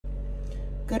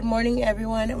Good morning,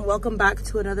 everyone, and welcome back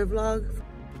to another vlog.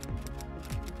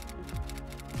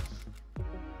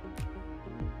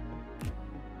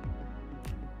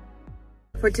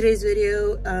 For today's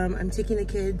video, I'm taking the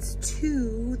kids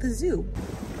to the zoo.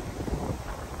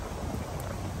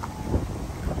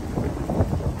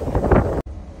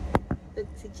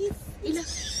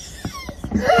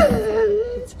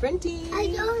 It's sprinting. I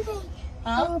know it.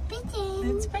 Huh? Oh,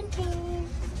 sprinting. It's sprinting.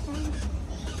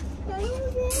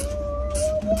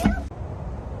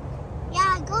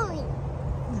 Yeah, going.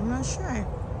 I'm not sure.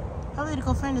 Probably to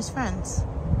go find his friends.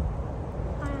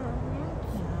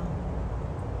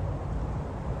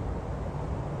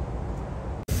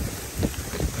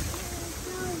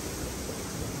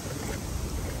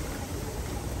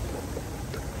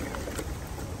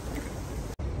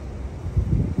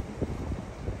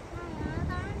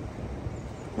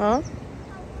 Huh?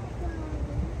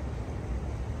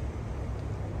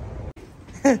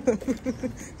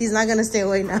 He's not gonna stay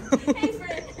away now. Hey,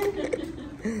 friend.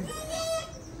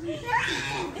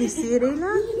 You see it,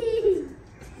 Ayla?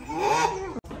 Hey,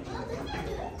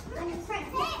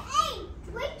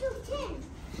 wait till 10.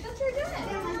 That's what you're doing.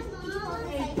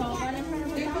 Hey, don't run in front of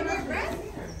people.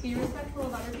 Be respectful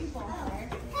of other people.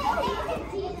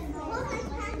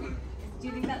 Do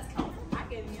you think that's helpful?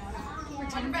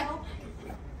 Pretend breath.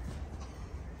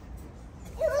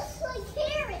 It looks like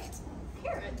carrots.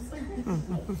 Carrots?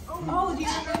 Oh, do you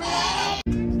remember that?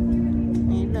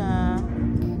 Ayla.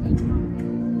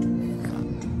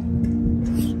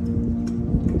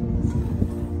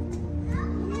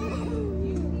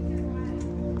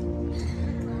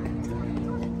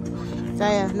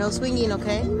 Daya, no swinging,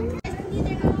 okay?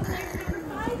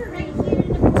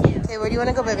 Okay, where do you want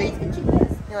to go, baby?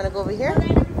 You want to go over here?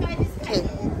 Okay.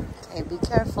 Okay, be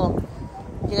careful.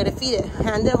 You gotta feed it.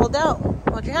 Hand it, hold out.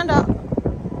 Hold your hand out.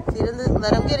 Feed it,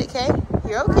 let him get it, okay?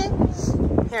 You're okay.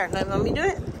 Here, let me do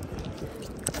it.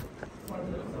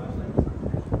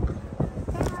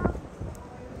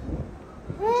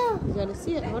 You gotta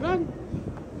see it. Hold on.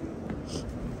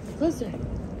 Closer.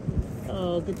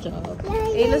 Oh, good job.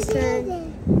 Ayla's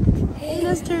turn.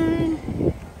 Ayla's turn.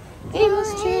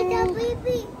 Ayla's turn.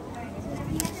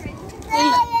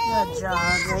 Good job,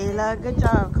 Ayla. Good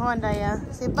job. Come on,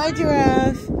 Daya. Say bye,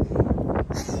 giraffe.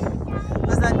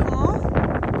 Was that cool?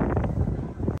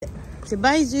 Say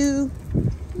bye, zoo.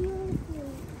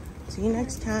 See you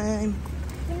next time.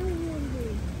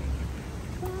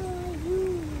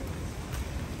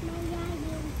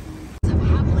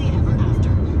 Happily ever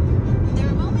after. There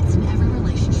are moments in every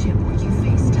relationship where you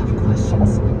face tough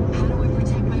questions. How do I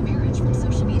protect my marriage from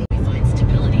social media? Find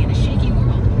stability in a shaky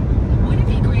world. Would it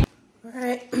be great? All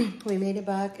right, we made it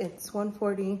back. It's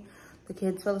 1:40. The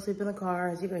kids fell asleep in the car,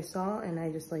 as you guys saw, and I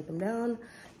just laid them down.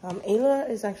 Ayla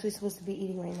is actually supposed to be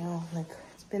eating right now. Like,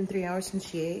 it's been 3 hours since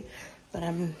she ate, but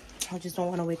I just don't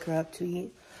want to wake her up to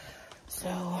eat.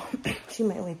 So she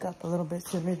might wake up a little bit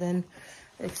sooner than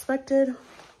expected.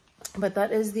 But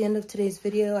that is the end of today's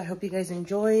video. I hope you guys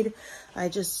enjoyed. I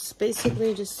just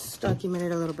basically just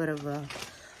documented a little bit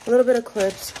of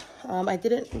clips. I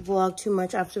didn't vlog too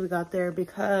much after we got there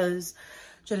because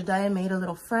Jedediah made a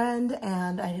little friend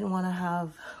and I didn't want to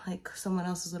have like someone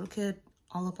else's little kid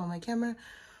all up on my camera.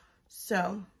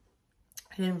 So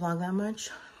I didn't vlog that much,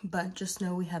 but just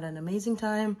know we had an amazing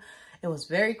time. It was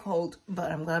very cold,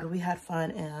 but I'm glad we had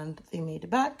fun and they made it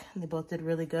back. They both did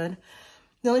really good.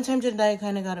 The only time Jedediah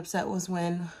kind of got upset was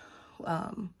when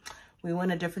we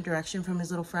went a different direction from his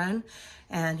little friend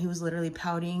and he was literally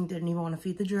pouting, didn't even want to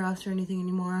feed the giraffes or anything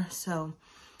anymore. So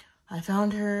I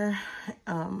found her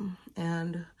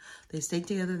and they stayed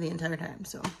together the entire time.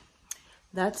 So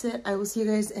that's it. I will see you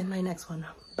guys in my next one.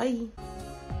 Bye.